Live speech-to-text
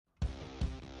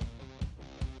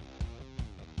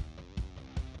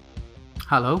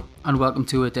Hello, and welcome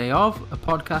to A Day Of, a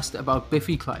podcast about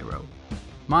Biffy Clyro.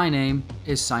 My name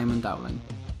is Simon Dowling.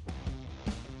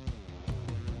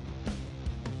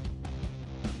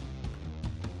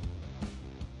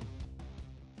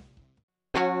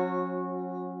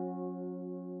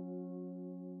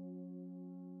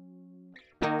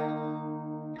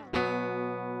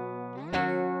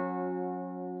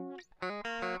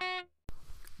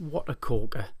 What a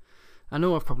corker. I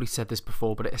know I've probably said this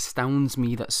before, but it astounds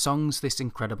me that songs this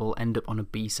incredible end up on a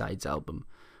B-sides album.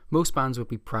 Most bands would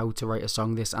be proud to write a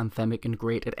song this anthemic and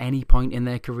great at any point in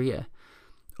their career.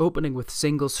 Opening with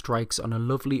single strikes on a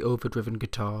lovely overdriven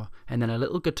guitar, and then a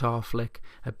little guitar flick,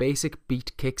 a basic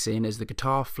beat kicks in as the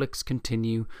guitar flicks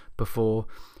continue before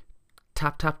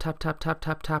tap tap tap tap tap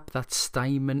tap tap, that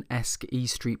Steinman-esque E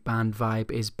Street Band vibe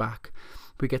is back.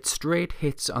 We get straight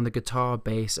hits on the guitar,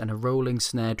 bass and a rolling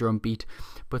snare drum beat,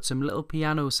 but some little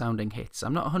piano sounding hits.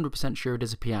 I'm not 100% sure it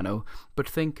is a piano, but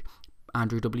think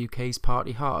Andrew WK's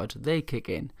Party Hard, they kick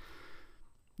in.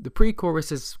 The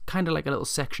pre-chorus is kind of like a little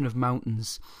section of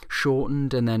mountains,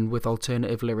 shortened and then with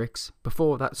alternative lyrics,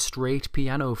 before that straight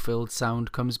piano-filled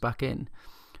sound comes back in.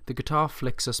 The guitar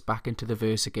flicks us back into the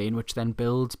verse again, which then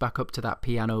builds back up to that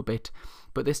piano bit,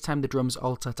 but this time the drums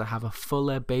alter to have a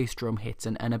fuller bass drum hit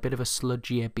and a bit of a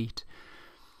sludgier beat.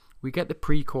 We get the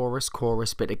pre-chorus,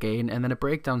 chorus bit again, and then a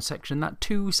breakdown section that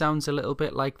too sounds a little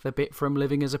bit like the bit from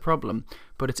Living Is a Problem,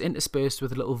 but it's interspersed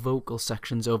with little vocal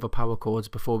sections over power chords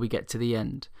before we get to the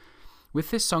end. With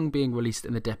this song being released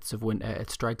in the depths of winter, it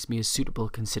strikes me as suitable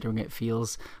considering it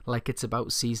feels like it's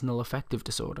about seasonal affective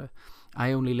disorder.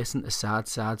 I only listen to sad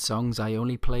songs I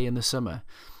only play in the summer.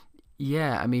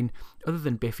 Yeah, I mean, other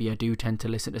than Biffy, I do tend to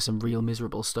listen to some real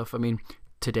miserable stuff. I mean,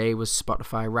 today was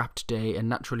Spotify Wrapped Day, and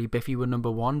naturally Biffy were number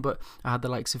one, but I had the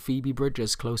likes of Phoebe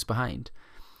Bridgers close behind.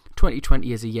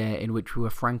 2020 is a year in which we were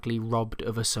frankly robbed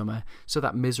of a summer, so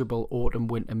that miserable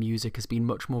autumn-winter music has been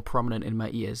much more prominent in my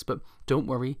ears. But don't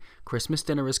worry, Christmas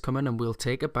dinner is coming and we'll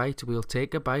take a bite, we'll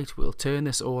turn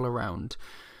this all around.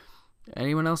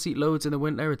 Anyone else eat loads in the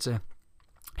winter? It's a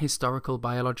historical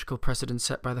biological precedent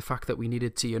set by the fact that we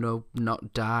needed to,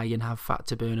 not die and have fat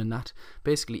to burn and that.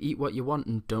 Basically, eat what you want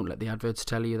and don't let the adverts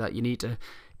tell you that you need to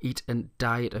eat a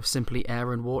diet of simply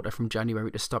air and water from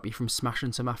January to stop you from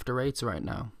smashing some After Eights right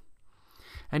now.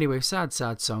 Anyway, sad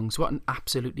songs. What an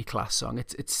absolutely class song.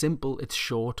 It's simple, it's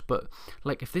short, but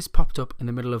like if this popped up in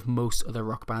the middle of most other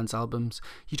rock bands' albums,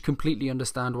 you'd completely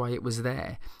understand why it was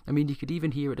there. I mean, you could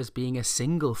even hear it as being a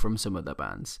single from some other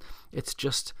bands. It's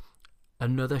just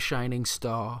another shining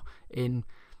star in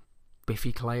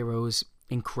Biffy Clyro's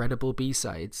incredible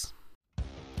B-sides.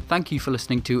 Thank you for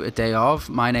listening to A Day Of.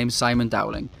 My name's Simon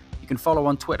Dowling. You can follow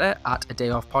on Twitter at A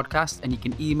Day Of Podcast, and you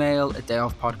can email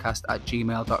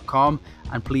adayofpodcast@gmail.com,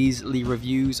 and please leave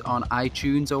reviews on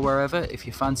iTunes or wherever if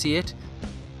you fancy it.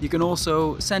 You can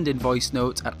also send in voice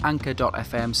notes at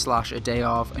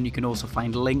anchor.fm/adayof, and you can also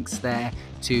find links there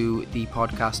to the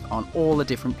podcast on all the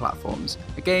different platforms.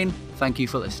 Again, thank you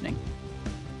for listening.